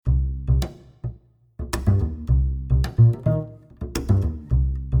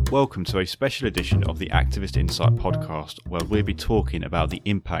Welcome to a special edition of the Activist Insight podcast, where we'll be talking about the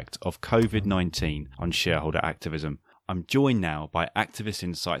impact of COVID-19 on shareholder activism. I'm joined now by Activist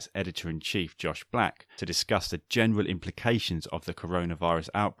Insight's Editor-in-Chief, Josh Black, to discuss the general implications of the coronavirus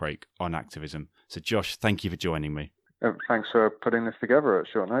outbreak on activism. So Josh, thank you for joining me. Thanks for putting this together at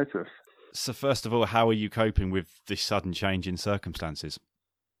short notice. So first of all, how are you coping with this sudden change in circumstances?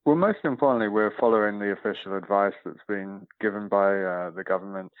 Well, most importantly, we're following the official advice that's been given by the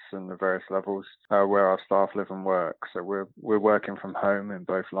governments and the various levels where our staff live and work. So we're working from home in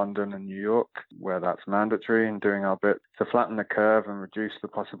both London and New York, where that's mandatory, and doing our bit to flatten the curve and reduce the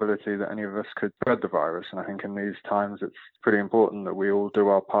possibility that any of us could spread the virus. And I think in these times, it's pretty important that we all do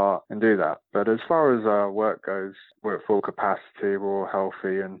our part and do that. But as far as our work goes, we're at full capacity, we're all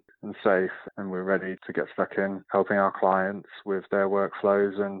healthy and safe, and we're ready to get stuck in helping our clients with their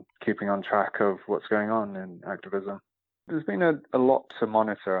workflows and keeping on track of what's going on in activism. There's been a lot to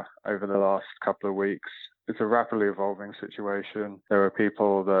monitor over the last couple of weeks. It's a rapidly evolving situation. There are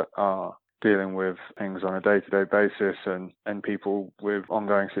people that are dealing with things on a day-to-day basis and people with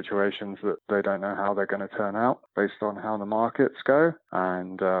ongoing situations that they don't know how they're going to turn out based on how the markets go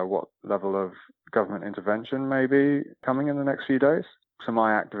and what level of government intervention may be coming in the next few days. So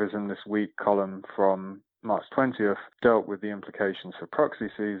my Activism This Week column from March 20th dealt with the implications for proxy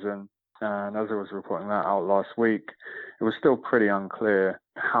season. And as I was reporting that out last week, it was still pretty unclear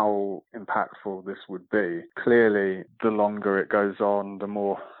how impactful this would be. Clearly, the longer it goes on, the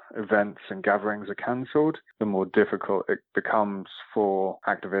more events and gatherings are cancelled, the more difficult it becomes for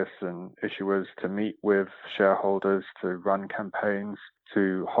activists and issuers to meet with shareholders, to run campaigns,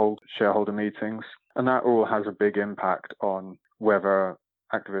 to hold shareholder meetings. And that all has a big impact on whether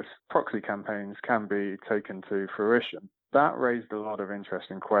activist proxy campaigns can be taken to fruition. That raised a lot of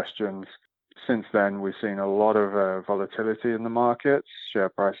interesting questions. Since then, we've seen a lot of volatility in the markets. Share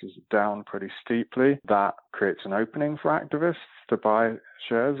prices are down pretty steeply. That creates an opening for activists to buy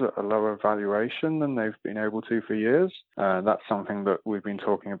shares at a lower valuation than they've been able to for years. That's something that we've been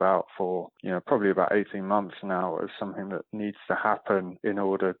talking about for, probably about 18 months now as something that needs to happen in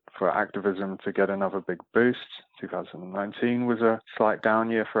order for activism to get another big boost. 2019 was a slight down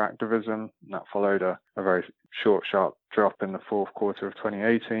year for activism, and that followed a very short, sharp drop in the fourth quarter of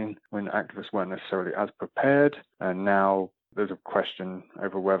 2018 when activists weren't necessarily as prepared. And now there's a question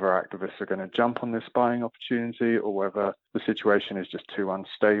over whether activists are going to jump on this buying opportunity or whether the situation is just too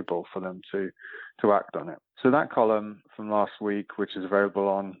unstable for them to act on it. So that column from last week, which is available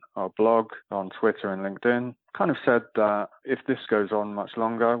on our blog, on Twitter and LinkedIn, kind of said that if this goes on much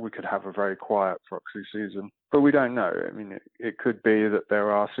longer, we could have a very quiet proxy season. But we don't know. I mean, it could be that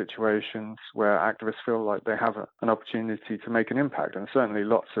there are situations where activists feel like they have an opportunity to make an impact. And certainly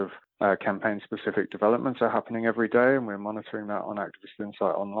lots of campaign-specific developments are happening every day, and we're monitoring that on Activist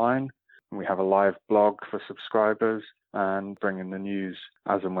Insight Online. And we have a live blog for subscribers and bring in the news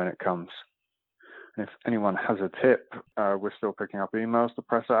as and when it comes. And if anyone has a tip, we're still picking up emails to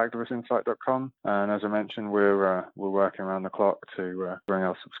press@activistinsight.com. And as I mentioned, we're working around the clock to bring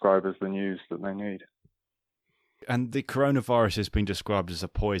our subscribers the news that they need. And the coronavirus has been described as a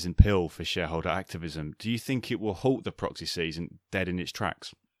poison pill for shareholder activism. Do you think it will halt the proxy season dead in its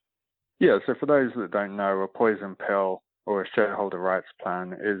tracks? Yeah, so for those that don't know, a poison pill or a shareholder rights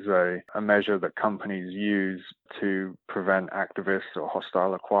plan is a measure that companies use to prevent activists or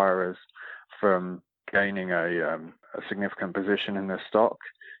hostile acquirers from gaining a significant position in their stock.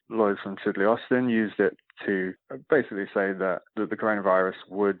 Lawyers from Sidley Austin used it to basically say that the coronavirus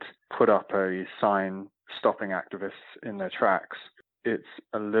would put up a sign stopping activists in their tracks. It's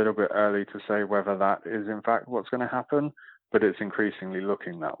a little bit early to say whether that is in fact what's going to happen, but it's increasingly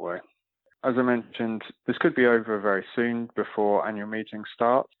looking that way. As I mentioned, this could be over very soon before annual meetings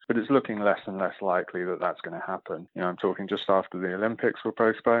start, but it's looking less and less likely that that's going to happen. I'm talking just after the Olympics were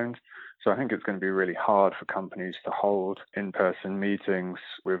postponed. So I think it's going to be really hard for companies to hold in-person meetings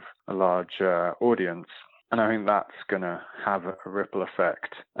with a large audience. And I think that's going to have a ripple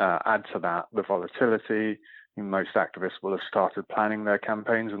effect. Add to that the volatility. Most activists will have started planning their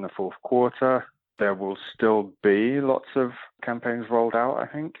campaigns in the fourth quarter. There will still be lots of campaigns rolled out, I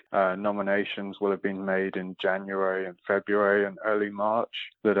think. Nominations will have been made in January and February and early March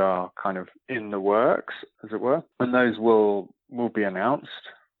that are kind of in the works, as it were. And those will be announced.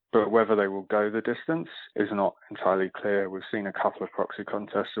 But whether they will go the distance is not entirely clear. We've seen a couple of proxy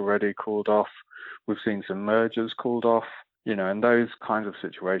contests already called off. We've seen some mergers called off. And those kinds of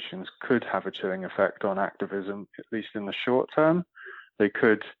situations could have a chilling effect on activism, at least in the short term. They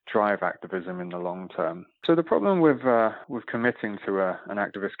could drive activism in the long term. So the problem with committing to an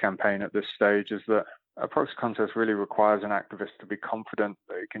activist campaign at this stage is that A proxy contest really requires an activist to be confident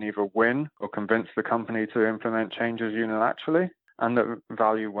that it can either win or convince the company to implement changes unilaterally, and that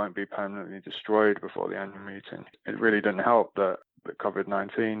value won't be permanently destroyed before the annual meeting. It really didn't help that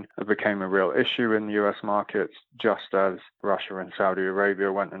COVID-19 became a real issue in the US markets, just as Russia and Saudi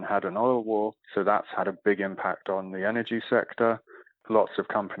Arabia went and had an oil war. So that's had a big impact on the energy sector. Lots of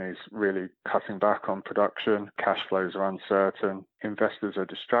companies really cutting back on production, cash flows are uncertain, investors are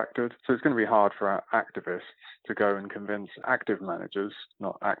distracted. So it's going to be hard for our activists to go and convince active managers,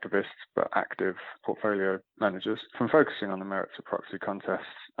 not activists, but active portfolio managers, from focusing on the merits of proxy contests.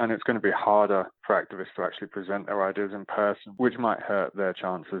 And it's going to be harder for activists to actually present their ideas in person, which might hurt their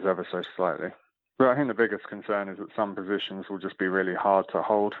chances ever so slightly. But I think the biggest concern is that some positions will just be really hard to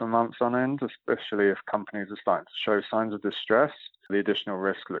hold for months on end, especially if companies are starting to show signs of distress. The additional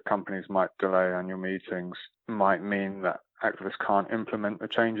risk that companies might delay annual meetings might mean that activists can't implement the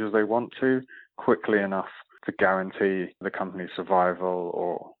changes they want to quickly enough to guarantee the company's survival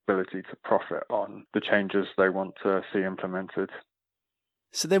or ability to profit on the changes they want to see implemented.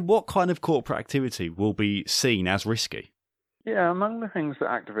 So then what kind of corporate activity will be seen as risky? Yeah, among the things that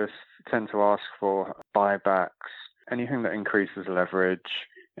activists tend to ask for, buybacks, anything that increases leverage,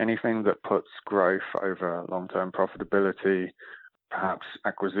 anything that puts growth over long-term profitability, perhaps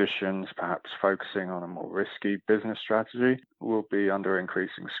acquisitions, perhaps focusing on a more risky business strategy, will be under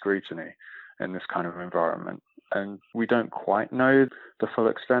increasing scrutiny in this kind of environment. And we don't quite know the full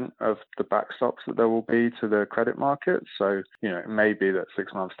extent of the backstops that there will be to the credit market. So, it may be that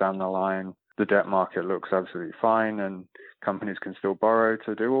 6 months down the line, the debt market looks absolutely fine and companies can still borrow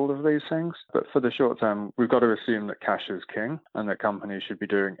to do all of these things. But for the short term, we've got to assume that cash is king and that companies should be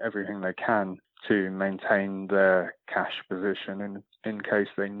doing everything they can to maintain their cash position in case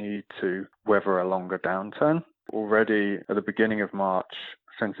they need to weather a longer downturn. Already at the beginning of March,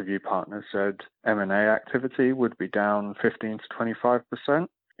 Centerview Partners said M&A activity would be down 15 to 25%.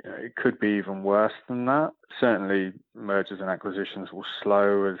 It could be even worse than that. Certainly, mergers and acquisitions will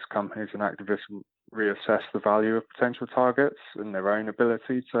slow as companies and activists reassess the value of potential targets and their own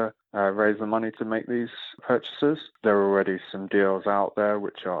ability to raise the money to make these purchases. There are already some deals out there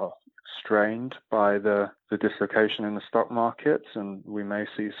which are strained by the dislocation in the stock markets, and we may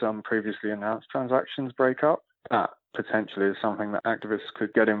see some previously announced transactions break up. That potentially is something that activists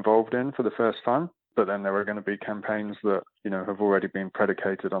could get involved in for the first time. But then there are going to be campaigns that, have already been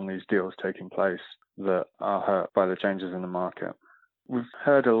predicated on these deals taking place that are hurt by the changes in the market. We've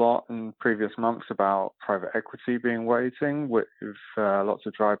heard a lot in previous months about private equity being waiting with lots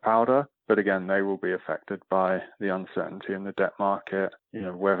of dry powder. But again, they will be affected by the uncertainty in the debt market,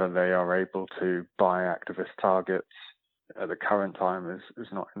 whether they are able to buy activist targets at the current time is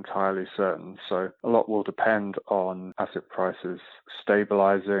not entirely certain. So a lot will depend on asset prices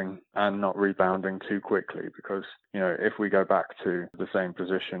stabilizing and not rebounding too quickly because, if we go back to the same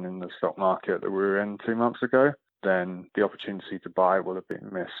position in the stock market that we were in 2 months ago, then the opportunity to buy will have been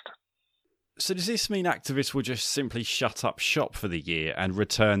missed. So does this mean activists will just simply shut up shop for the year and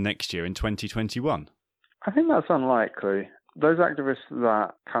return next year in 2021? I think that's unlikely. Those activists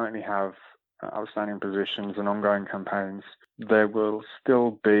that currently have outstanding positions and ongoing campaigns, there will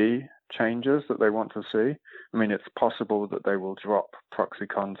still be changes that they want to see. I mean, it's possible that they will drop proxy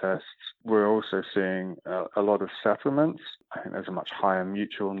contests. We're also seeing a lot of settlements. I think there's a much higher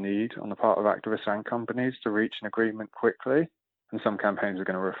mutual need on the part of activists and companies to reach an agreement quickly. And some campaigns are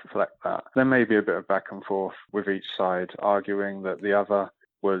going to reflect that. There may be a bit of back and forth with each side arguing that the other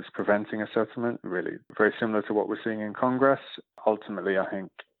was preventing a settlement, really very similar to what we're seeing in Congress. Ultimately, I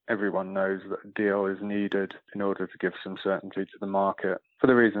think everyone knows that a deal is needed in order to give some certainty to the market. For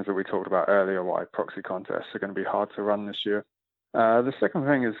the reasons that we talked about earlier, why proxy contests are going to be hard to run this year. The second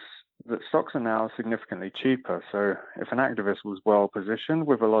thing is that stocks are now significantly cheaper. So if an activist was well positioned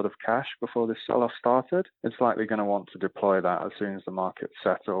with a lot of cash before this sell-off started, it's likely going to want to deploy that as soon as the markets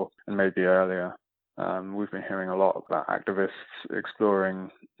settle and maybe earlier. We've been hearing a lot about activists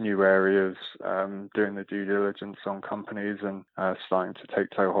exploring new areas, doing the due diligence on companies and starting to take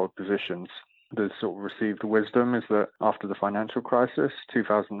toehold positions. The sort of received wisdom is that after the financial crisis,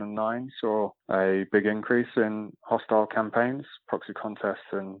 2009 saw a big increase in hostile campaigns, proxy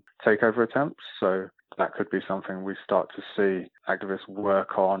contests and takeover attempts. So that could be something we start to see activists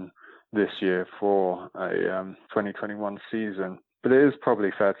work on this year for a 2021 season. But it is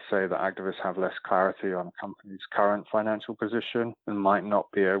probably fair to say that activists have less clarity on a company's current financial position and might not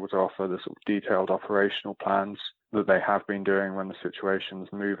be able to offer the sort of detailed operational plans that they have been doing when the situation's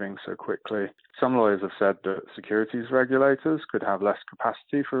moving so quickly. Some lawyers have said that securities regulators could have less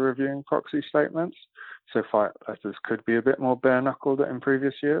capacity for reviewing proxy statements. so fight letters could be a bit more bare-knuckled than in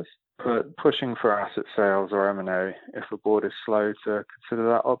previous years. But pushing for asset sales or M&A, if a board is slow to consider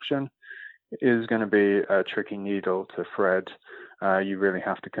that option, is going to be a tricky needle to thread. You really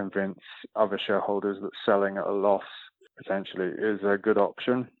have to convince other shareholders that selling at a loss potentially is a good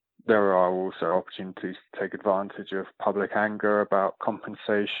option. There are also opportunities to take advantage of public anger about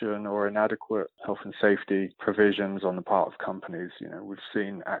compensation or inadequate health and safety provisions on the part of companies. We've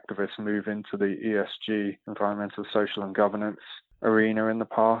seen activists move into the ESG, environmental, social and governance arena in the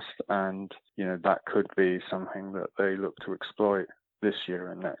past, and that could be something that they look to exploit this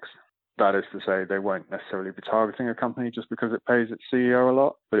year and next. That is to say, they won't necessarily be targeting a company just because it pays its CEO a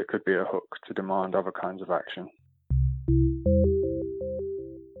lot, but it could be a hook to demand other kinds of action.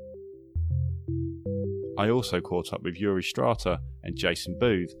 I also caught up with Yuri Strata and Jason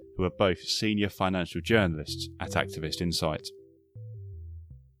Booth, who are both senior financial journalists at Activist Insight.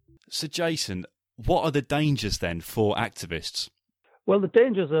 So Jason, what are the dangers then for activists? Well, the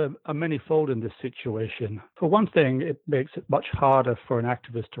dangers are manifold in this situation. For one thing, it makes it much harder for an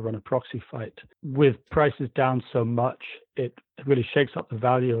activist to run a proxy fight. With prices down so much, it really shakes up the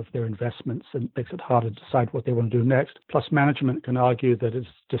value of their investments and makes it harder to decide what they want to do next. Plus, management can argue that it's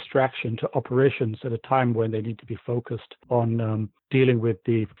distraction to operations at a time when they need to be focused on dealing with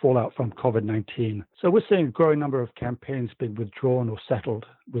the fallout from COVID-19. So we're seeing a growing number of campaigns being withdrawn or settled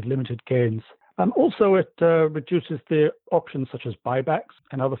with limited gains. Also, it reduces the options such as buybacks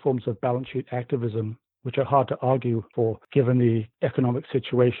and other forms of balance sheet activism, which are hard to argue for given the economic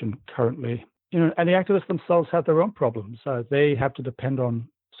situation currently. And the activists themselves have their own problems. They have to depend on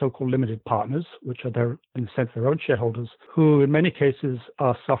so-called limited partners, which are in a sense their own shareholders, who in many cases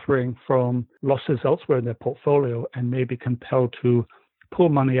are suffering from losses elsewhere in their portfolio and may be compelled to pull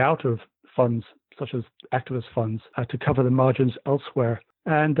money out of funds such as activist funds to cover the margins elsewhere.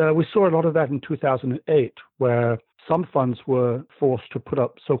 And we saw a lot of that in 2008, where some funds were forced to put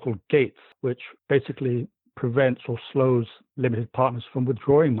up so-called gates, which basically prevents or slows limited partners from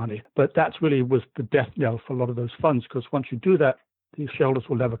withdrawing money. But that really was the death knell for a lot of those funds, because once you do that, these shareholders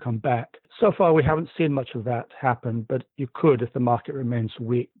will never come back. So far, we haven't seen much of that happen, but you could if the market remains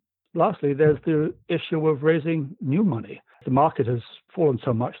weak. Lastly, there's the issue of raising new money. The market has fallen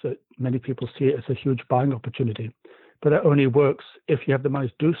so much that many people see it as a huge buying opportunity. But that only works if you have the money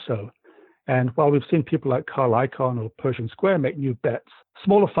to do so. And while we've seen people like Carl Icahn or Pershing Square make new bets,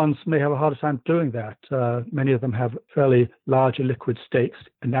 smaller funds may have a harder time doing that. Many of them have fairly large illiquid stakes,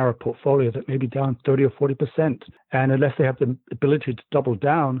 a narrow portfolio that may be down 30 or 40%. And unless they have the ability to double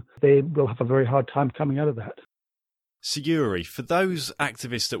down, they will have a very hard time coming out of that. So Yuri, for those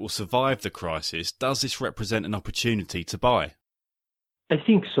activists that will survive the crisis, does this represent an opportunity to buy? I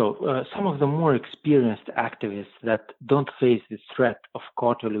think so. Some of the more experienced activists that don't face the threat of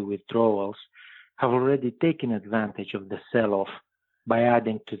quarterly withdrawals have already taken advantage of the sell-off by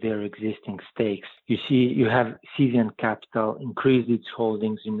adding to their existing stakes. You have Civian Capital increased its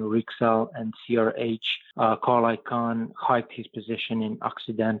holdings in Rixel and CRH. Carl Icahn hiked his position in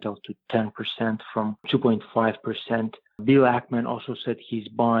Occidental to 10% from 2.5%. Bill Ackman also said he's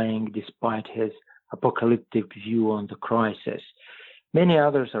buying despite his apocalyptic view on the crisis. Many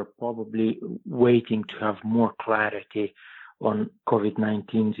others are probably waiting to have more clarity on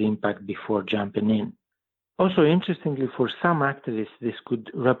COVID-19's impact before jumping in. Also, interestingly, for some activists, this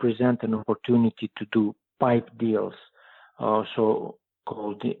could represent an opportunity to do pipe deals, also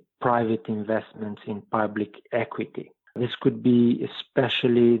called private investments in public equity. This could be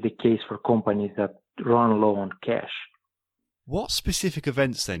especially the case for companies that run low on cash. What specific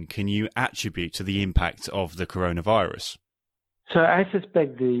events then can you attribute to the impact of the coronavirus? So I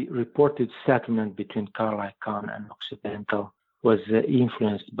suspect the reported settlement between Carl Icahn and Occidental was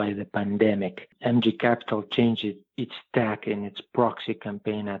influenced by the pandemic. MG Capital changed its tack in its proxy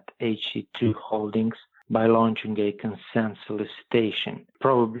campaign at HC2 Holdings by launching a consent solicitation,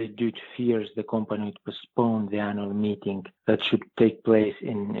 probably due to fears the company would postpone the annual meeting that should take place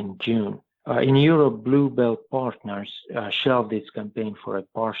in June. In Europe, Bluebell Partners shelved its campaign for a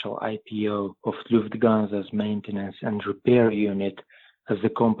partial IPO of Lufthansa's maintenance and repair unit, as the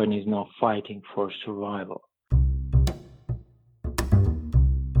company is now fighting for survival.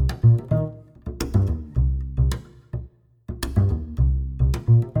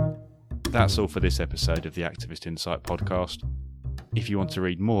 That's all for this episode of the Activist Insight podcast. If you want to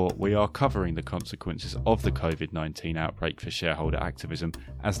read more, we are covering the consequences of the COVID-19 outbreak for shareholder activism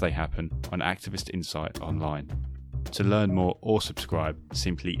as they happen on Activist Insight Online. To learn more or subscribe,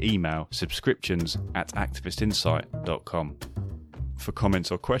 simply email subscriptions@activistinsight.com. For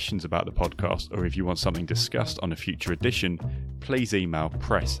comments or questions about the podcast, or if you want something discussed on a future edition, please email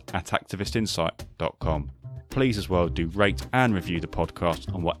press@activistinsight.com. Please as well do rate and review the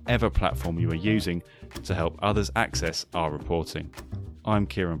podcast on whatever platform you are using to help others access our reporting. I'm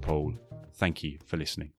Kieran Paul. Thank you for listening.